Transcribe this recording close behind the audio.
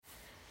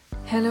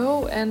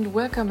Hello and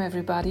welcome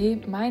everybody.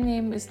 My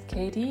name is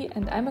Katie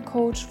and I'm a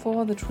coach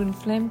for the Twin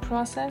Flame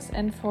process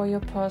and for your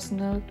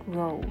personal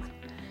growth.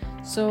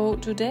 So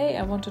today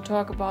I want to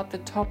talk about the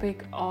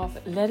topic of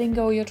letting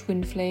go your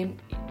twin flame.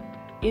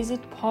 Is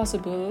it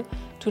possible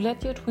to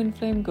let your twin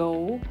flame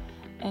go?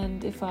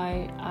 And if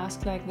I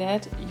ask like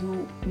that,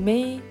 you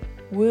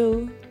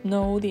will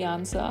know the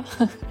answer.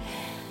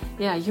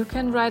 Yeah, you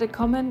can write a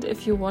comment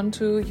if you want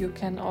to. You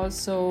can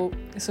also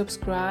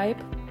subscribe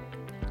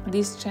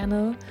this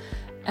channel.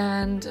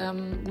 And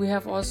we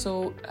have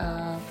also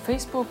a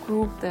Facebook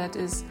group that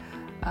is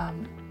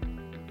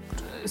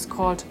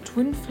called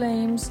Twin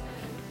Flames,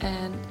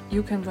 and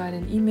you can write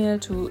an email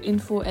to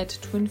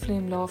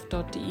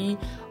info@twinflamelove.de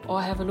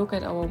or have a look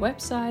at our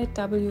website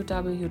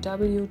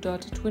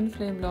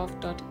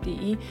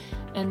www.twinflamelove.de,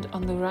 and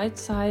on the right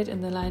side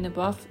in the line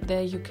above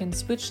there you can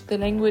switch the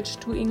language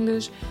to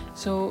English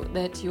so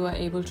that you are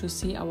able to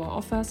see our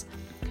offers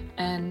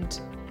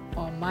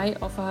or my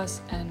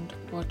offers and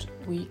what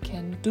we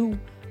can do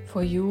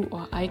for you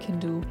or I can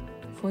do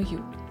for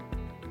you.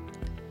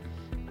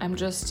 I'm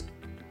just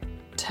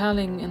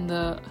telling in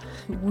the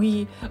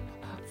we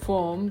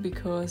form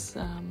because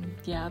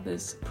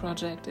this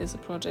project is a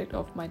project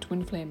of my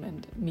twin flame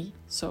and me.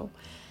 So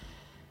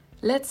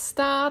let's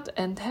start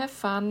and have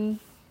fun.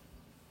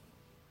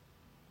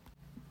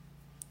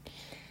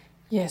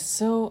 Yes,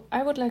 so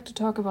I would like to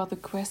talk about the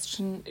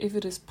question if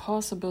it is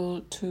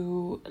possible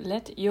to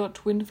let your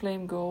twin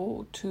flame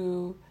go,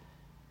 to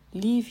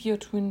leave your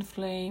twin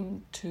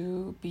flame,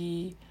 to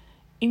be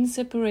in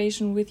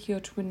separation with your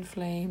twin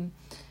flame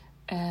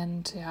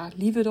and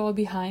leave it all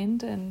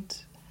behind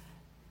and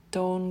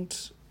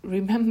don't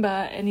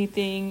remember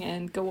anything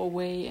and go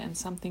away and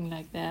something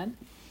like that.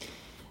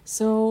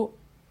 So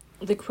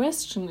the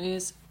question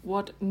is,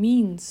 what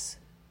means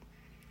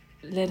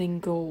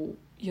letting go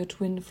your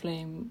twin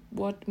flame?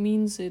 What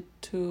means it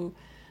to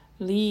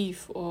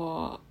leave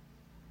or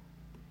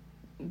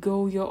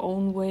go your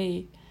own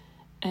way?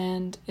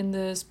 And in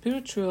the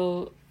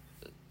spiritual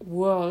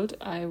world,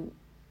 I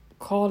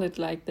call it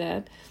like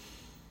that,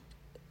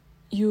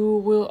 you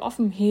will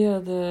often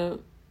hear the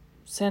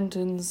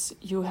sentence,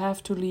 you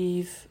have to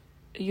leave,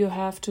 you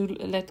have to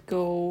let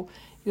go,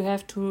 you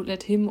have to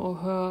let him or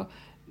her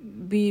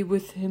be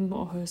with him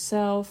or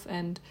herself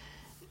and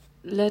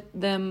let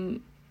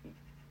them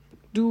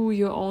do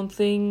your own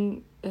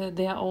thing,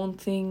 their own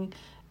thing,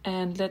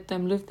 and let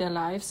them live their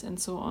lives and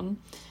so on.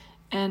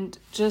 And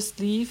just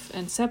leave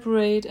and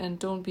separate and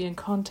don't be in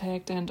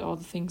contact and all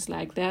the things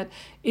like that.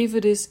 If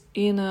it is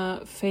in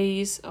a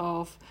phase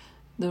of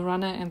the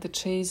runner and the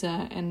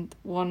chaser and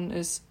one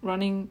is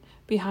running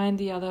behind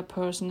the other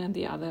person and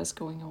the other is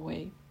going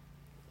away.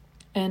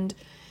 And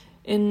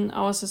in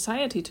our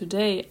society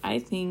today, I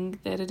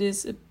think that it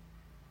is a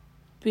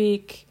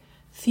big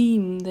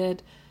theme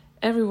that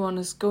everyone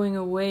is going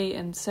away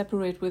and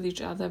separate with each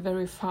other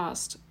very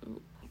fast.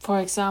 For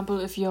example,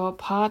 if your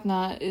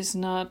partner is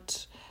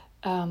not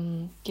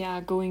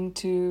going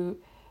to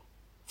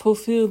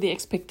fulfill the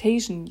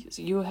expectations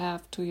you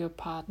have to your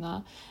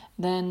partner,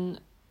 then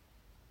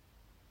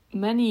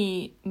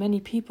many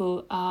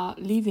people are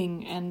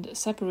leaving and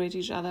separate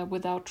each other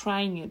without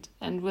trying it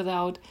and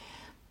without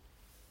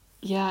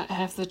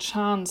have the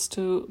chance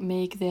to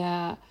make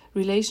their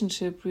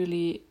relationship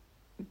really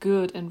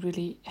good and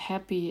really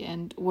happy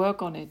and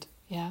work on it.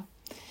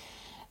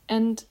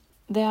 And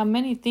there are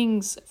many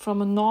things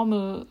from a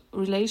normal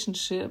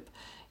relationship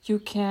you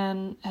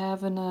can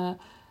have in a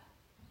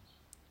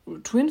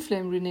twin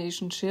flame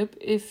relationship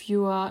if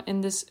you are in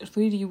this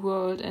 3D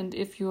world and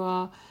if you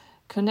are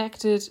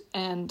connected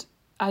and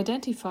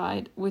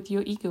identified with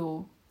your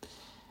ego.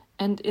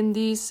 And in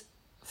this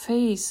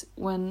phase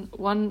when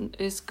one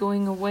is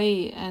going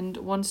away and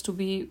wants to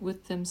be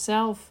with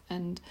themselves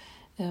and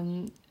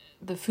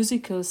the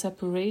physical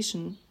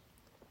separation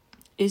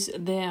is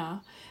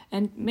there,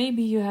 and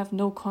maybe you have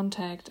no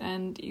contact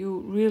and you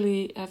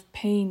really have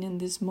pain in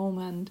this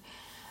moment,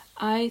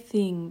 I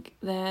think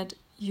that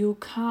you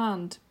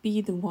can't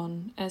be the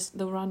one as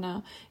the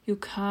runner. You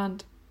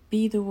can't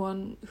be the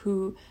one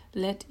who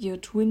let your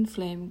twin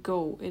flame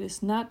go. It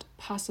is not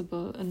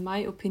possible, in my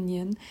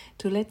opinion,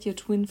 to let your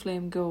twin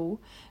flame go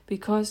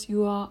because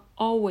you are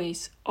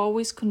always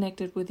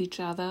connected with each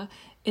other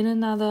in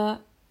another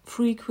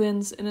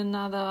frequency, in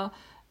another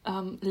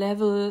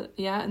level,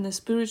 in the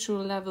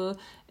spiritual level,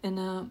 in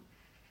a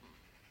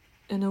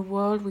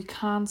world we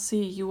can't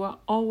see. You are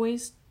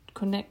always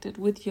connected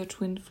with your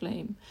twin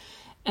flame.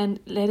 And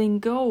letting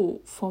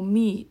go, for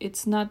me,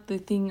 it's not the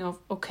thing of,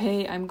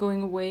 okay, I'm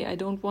going away, I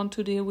don't want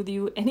to deal with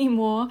you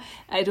anymore,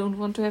 I don't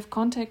want to have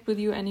contact with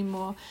you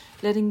anymore.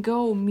 Letting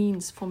go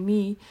means, for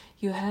me,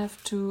 you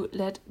have to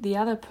let the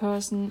other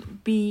person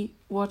be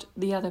what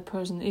the other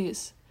person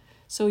is.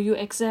 So you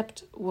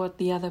accept what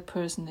the other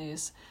person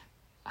is.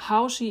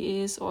 How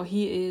she is or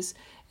he is,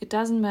 it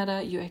doesn't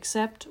matter, you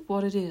accept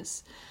what it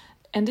is.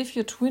 And if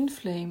your twin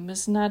flame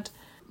is not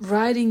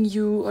writing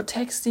you or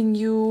texting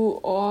you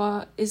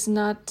or is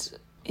not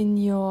in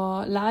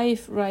your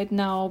life right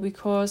now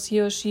because he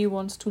or she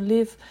wants to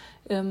live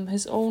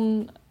his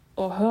own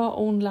or her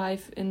own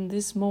life in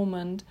this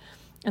moment,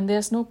 and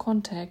there's no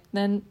contact,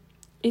 then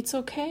it's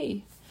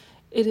okay.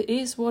 It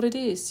is what it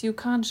is. You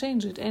can't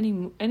change it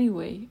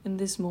anyway in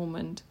this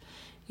moment.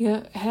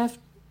 You have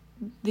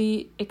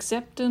the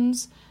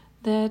acceptance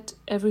that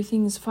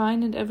everything is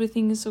fine and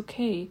everything is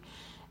okay.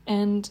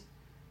 And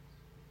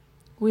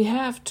we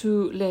have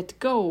to let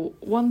go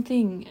one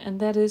thing, and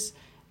that is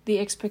the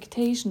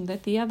expectation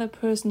that the other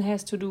person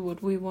has to do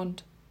what we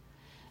want,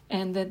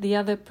 and that the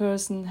other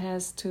person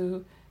has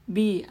to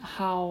be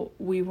how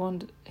we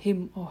want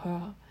him or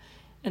her.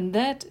 And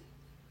that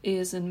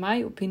is, in my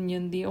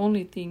opinion, the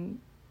only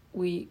thing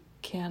we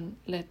can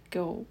let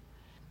go.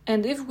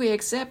 And if we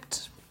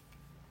accept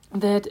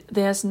that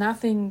there's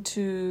nothing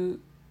to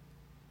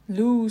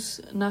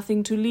lose,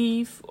 nothing to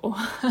leave, or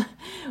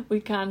we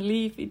can't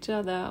leave each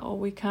other, or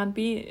we can't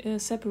be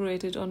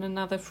separated on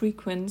another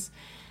frequency,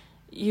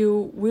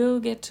 you will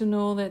get to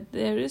know that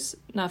there is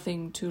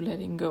nothing to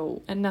letting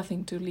go and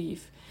nothing to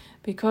leave.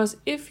 Because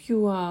if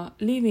you are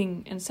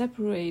leaving and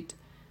separate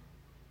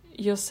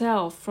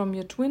yourself from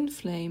your twin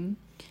flame,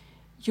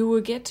 you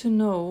will get to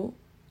know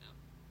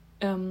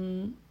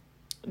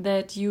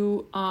that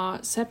you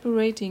are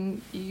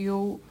separating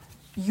you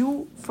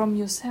from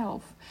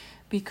yourself,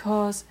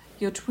 because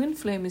your twin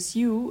flame is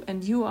you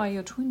and you are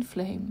your twin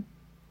flame.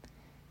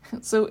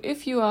 So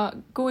if you are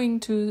going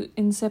to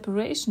in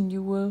separation,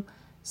 you will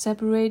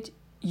separate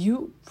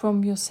you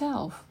from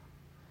yourself,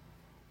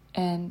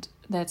 and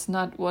that's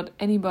not what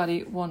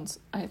anybody wants.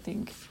 I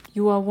think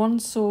you are one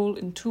soul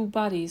in two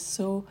bodies,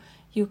 so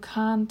you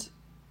can't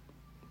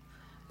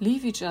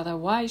leave each other.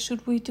 Why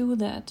should we do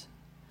that?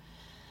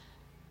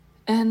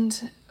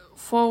 And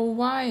for a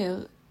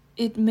while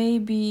it may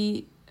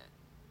be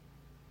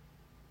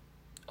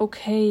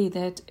okay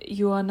that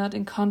you are not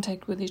in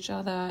contact with each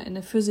other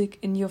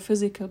in your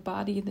physical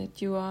body,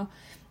 that you are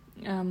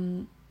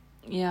in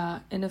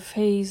a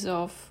phase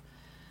of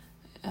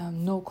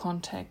no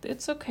contact.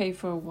 It's okay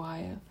for a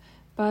while,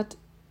 but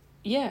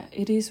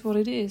it is what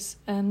it is,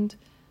 and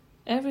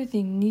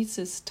everything needs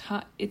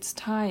its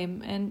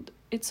time, and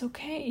it's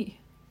okay.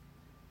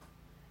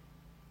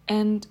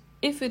 And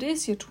if it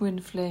is your twin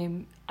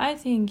flame, I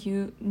think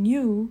you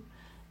knew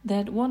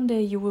that one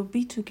day you will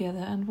be together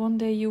and one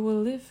day you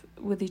will live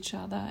with each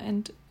other,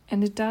 and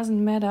it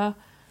doesn't matter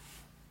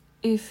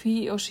if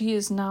he or she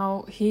is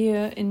now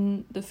here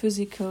in the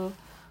physical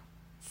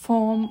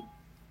form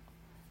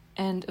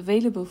and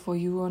available for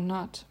you or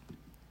not.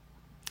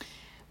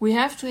 We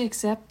have to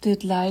accept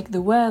it like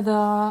the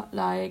weather,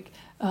 like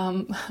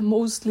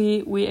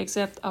mostly we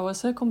accept our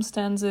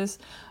circumstances,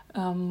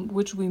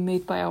 which we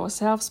made by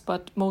ourselves,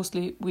 but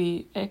mostly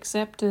we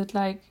accept it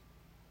like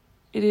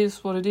it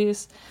is what it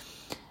is.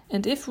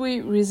 And if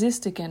we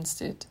resist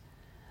against it,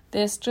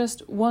 there's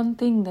just one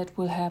thing that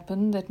will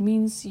happen. That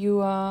means you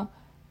are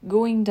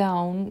going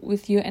down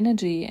with your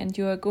energy and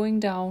you are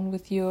going down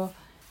with your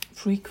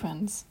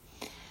frequency.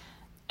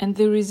 And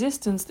the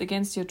resistance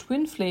against your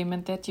twin flame,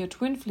 and that your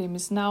twin flame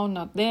is now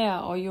not there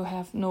or you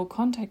have no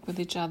contact with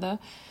each other,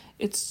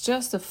 it's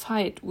just a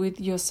fight with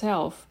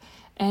yourself.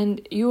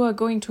 And you are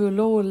going to a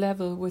lower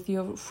level with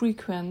your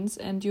frequency,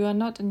 and you are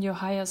not in your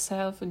higher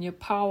self, in your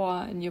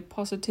power, in your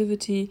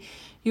positivity.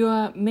 You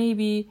are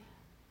maybe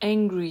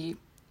angry,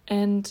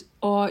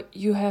 or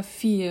you have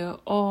fear,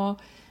 or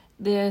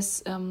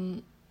there's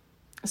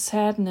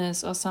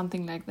sadness or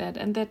something like that.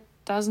 And that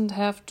doesn't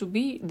have to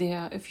be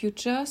there if you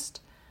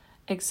just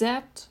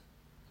accept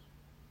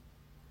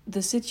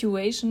the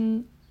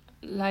situation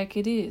like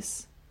it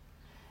is.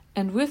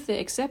 And with the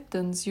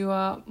acceptance, you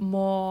are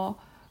more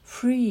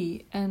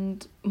free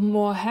and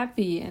more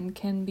happy, and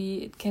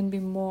it can be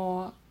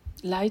more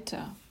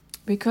lighter,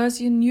 because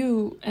you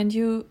knew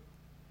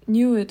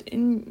it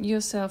in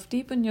yourself,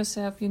 deep in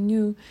yourself. You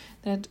knew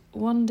that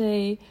one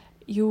day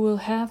you will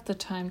have the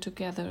time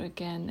together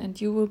again,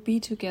 and you will be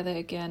together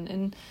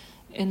again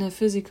in a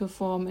physical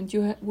form, and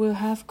you will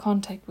have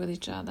contact with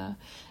each other.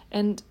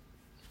 And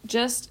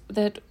just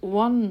that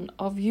one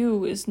of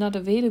you is not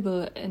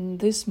available in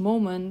this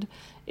moment,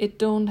 it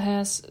don't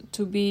has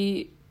to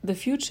be the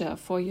future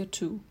for you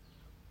two.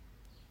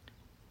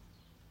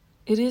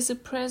 It is a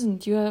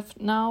present. You have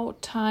now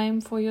time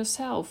for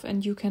yourself,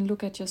 and you can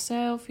look at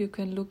yourself, you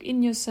can look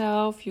in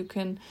yourself, you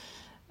can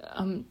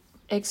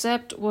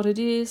accept what it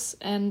is,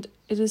 and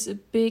it is a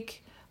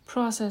big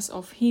process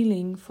of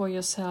healing for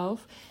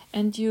yourself,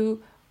 and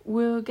you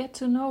will get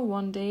to know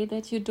one day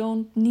that you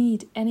don't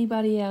need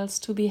anybody else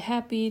to be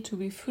happy, to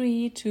be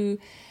free, to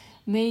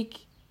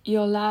make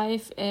your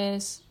life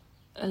as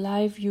a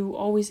life you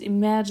always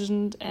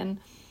imagined, and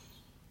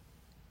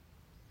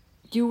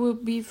you will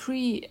be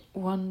free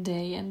one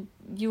day, and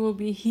you will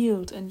be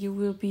healed, and you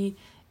will be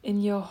in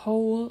your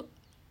whole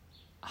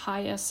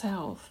higher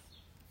self.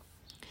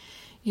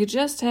 You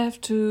just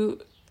have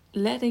to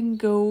letting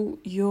go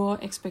your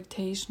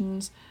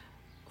expectations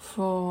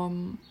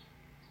from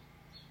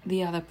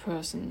the other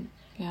person,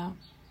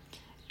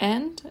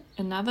 And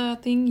another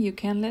thing you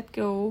can let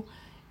go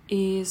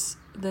is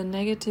the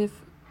negative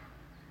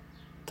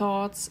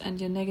thoughts and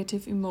your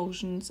negative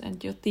emotions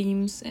and your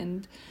themes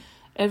and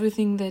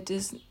everything that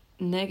is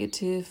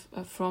negative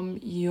from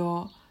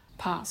your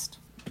past.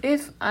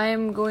 If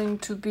I'm going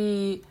to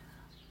be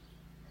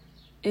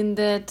in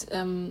that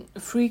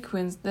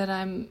frequency that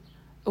I'm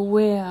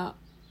aware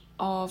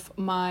of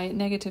my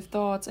negative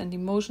thoughts and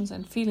emotions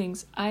and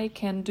feelings, I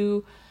can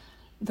do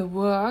the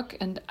work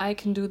and I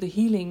can do the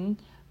healing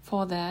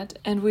for that.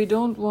 And we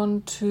don't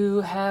want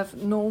to have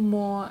no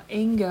more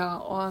anger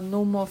or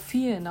no more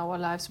fear in our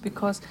lives,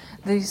 because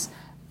these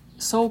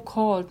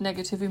so-called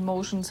negative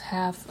emotions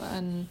have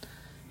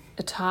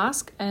a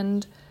task,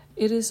 and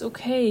it is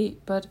okay,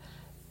 but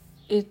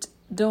it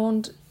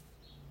don't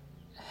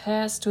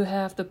has to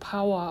have the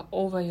power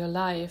over your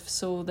life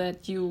so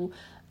that you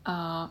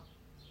are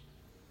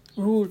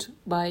ruled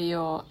by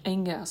your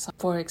anger,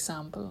 for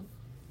example.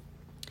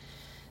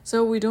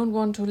 So we don't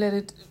want to let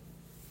it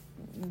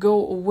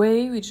go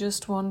away. We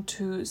just want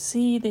to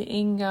see the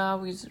anger,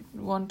 we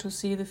want to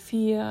see the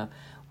fear,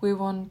 we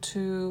want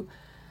to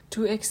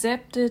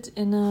accept it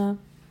in a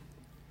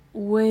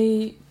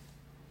way,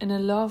 in a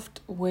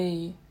loved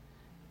way.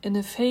 In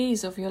a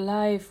phase of your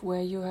life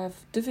where you have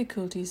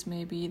difficulties,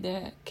 maybe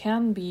there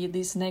can be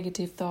these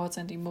negative thoughts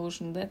and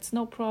emotions. That's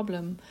no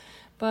problem.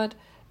 But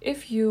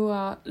if you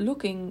are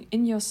looking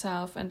in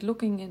yourself and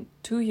looking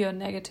into your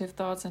negative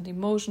thoughts and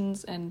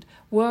emotions and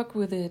work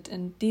with it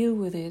and deal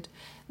with it,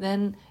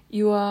 then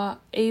you are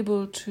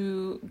able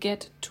to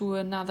get to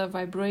another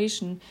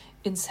vibration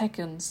in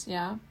seconds,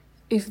 yeah?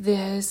 If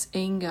there is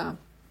anger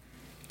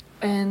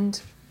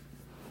and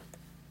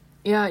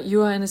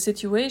you are in a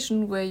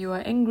situation where you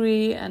are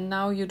angry and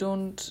now you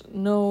don't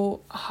know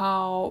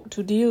how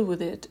to deal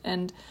with it.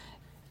 And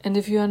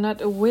if you are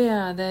not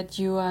aware that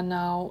you are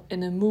now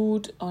in a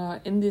mood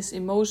or in this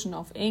emotion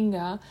of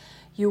anger,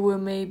 you will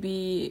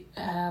maybe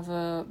have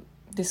a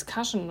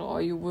discussion,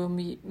 or you will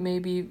be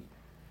maybe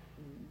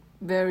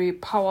very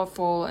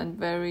powerful and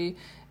very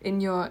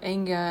in your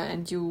anger,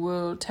 and you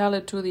will tell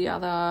it to the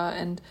other,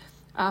 and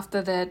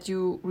after that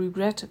you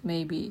regret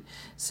maybe.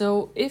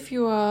 So if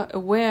you are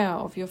aware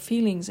of your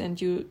feelings and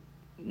you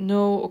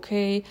know,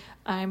 okay,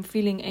 I'm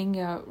feeling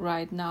anger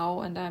right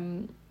now and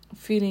I'm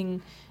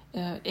feeling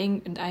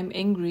and I'm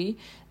angry,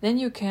 then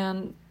you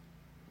can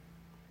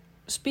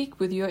speak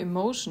with your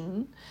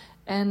emotion,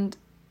 and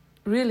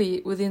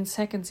really within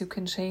seconds you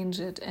can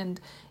change it.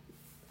 And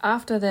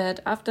after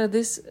that, after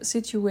this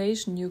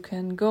situation, you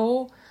can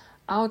go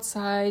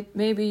outside,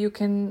 maybe you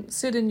can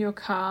sit in your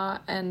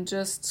car and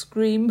just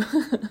scream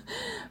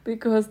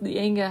because the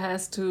anger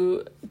has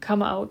to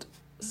come out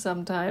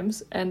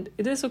sometimes, and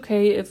it is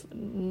okay if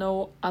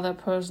no other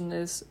person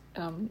is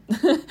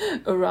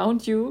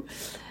around you,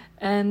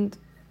 and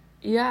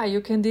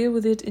you can deal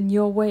with it in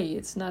your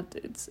way.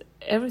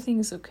 Everything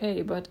is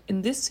okay, but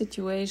in this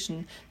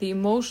situation the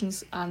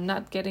emotions are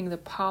not getting the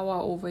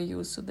power over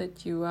you, so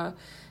that you are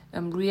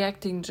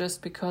reacting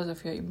just because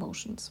of your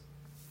emotions.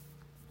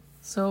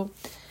 So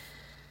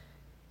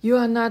you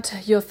are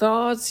not your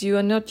thoughts, you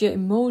are not your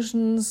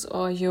emotions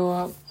or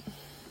your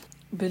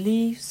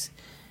beliefs.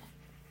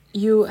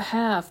 You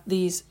have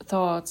these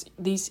thoughts,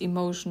 these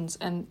emotions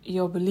and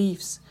your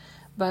beliefs,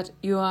 but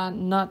you are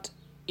not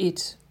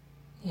it.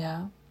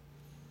 Yeah.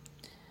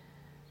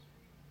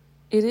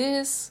 It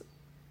is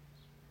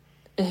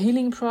a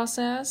healing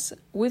process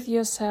with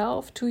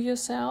yourself, to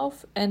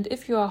yourself, and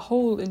if you are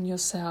whole in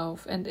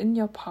yourself and in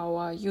your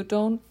power, you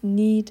don't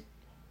need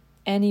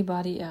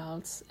anybody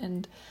else,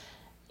 and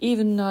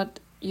even not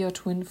your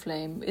twin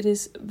flame. It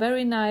is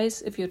very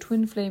nice if your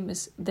twin flame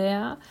is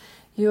there.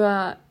 You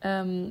are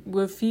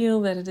will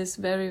feel that it is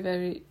very,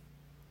 very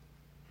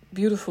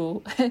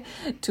beautiful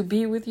to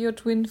be with your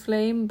twin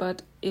flame,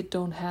 but it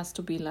don't has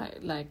to be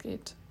like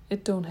it.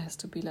 It don't has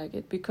to be like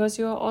it, because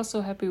you are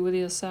also happy with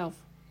yourself.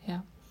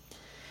 Yeah.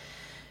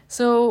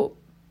 So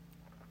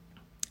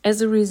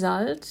as a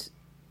result,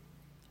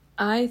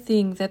 I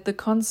think that the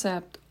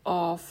concept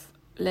of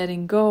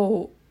letting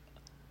go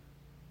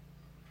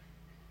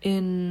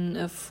in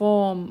a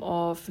form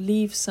of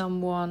leave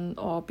someone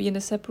or be in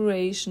a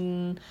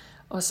separation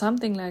or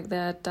something like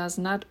that does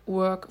not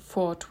work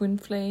for twin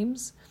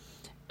flames,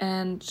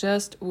 and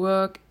just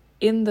work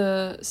in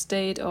the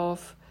state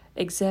of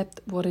accept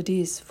what it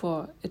is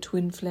for a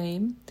twin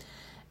flame.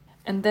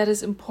 And that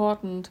is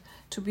important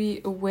to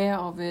be aware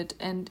of it,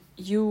 and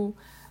you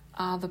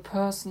are the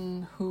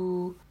person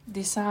who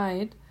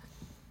decide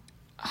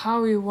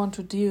how you want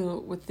to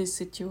deal with this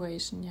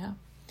situation. Yeah.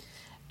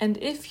 And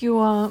if you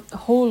are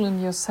whole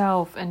in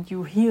yourself and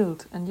you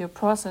healed and your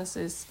process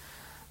is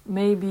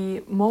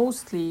maybe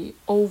mostly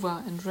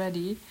over and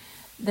ready,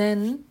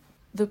 then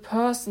the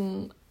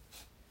person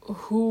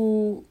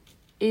who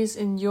is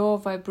in your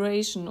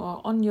vibration or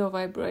on your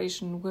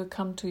vibration will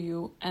come to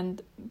you,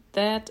 and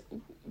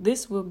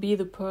this will be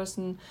the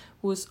person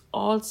who is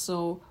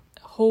also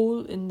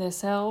whole in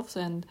themselves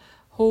and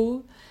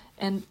whole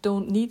and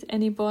don't need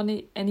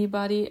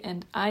anybody,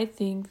 and I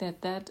think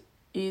that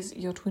is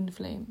your twin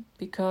flame,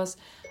 because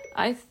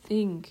I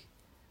think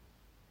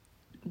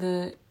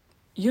the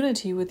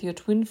unity with your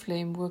twin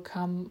flame will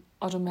come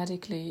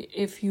automatically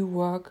if you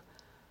work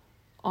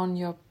on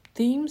your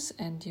themes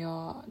and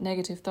your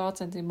negative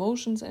thoughts and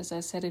emotions, as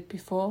I said it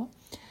before,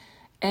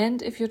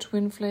 and if your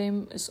twin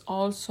flame is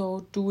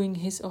also doing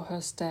his or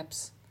her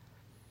steps.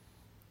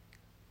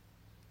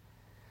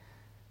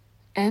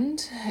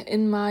 And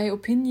in my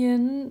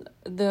opinion,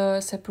 the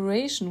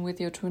separation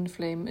with your twin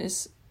flame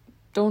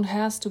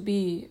has to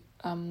be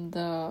in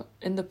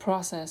the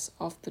process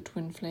of the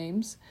twin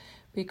flames,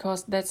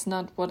 because that's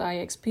not what I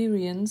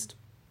experienced.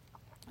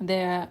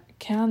 There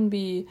can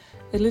be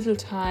a little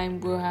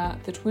time where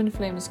the twin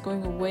flame is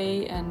going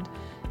away and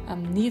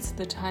needs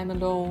the time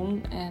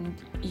alone, and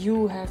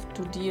you have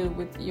to deal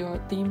with your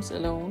themes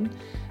alone,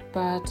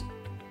 but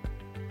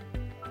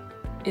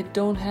it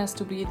don't has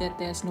to be that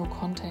there's no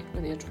contact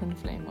with your twin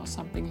flame or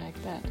something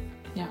like that.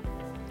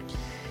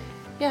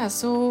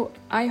 So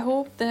I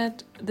hope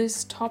that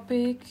this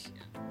topic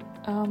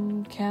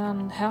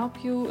can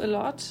help you a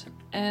lot,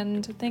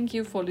 and thank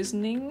you for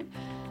listening,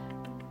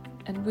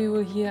 and we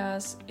will hear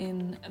us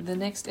in the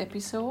next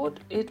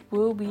episode. It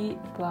will be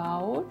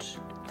about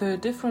the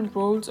different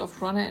roles of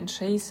runner and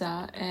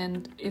chaser,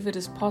 and if it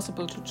is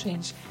possible to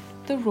change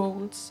the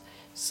roles.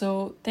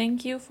 So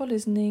thank you for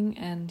listening,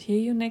 and hear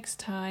you next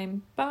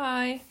time.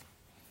 Bye.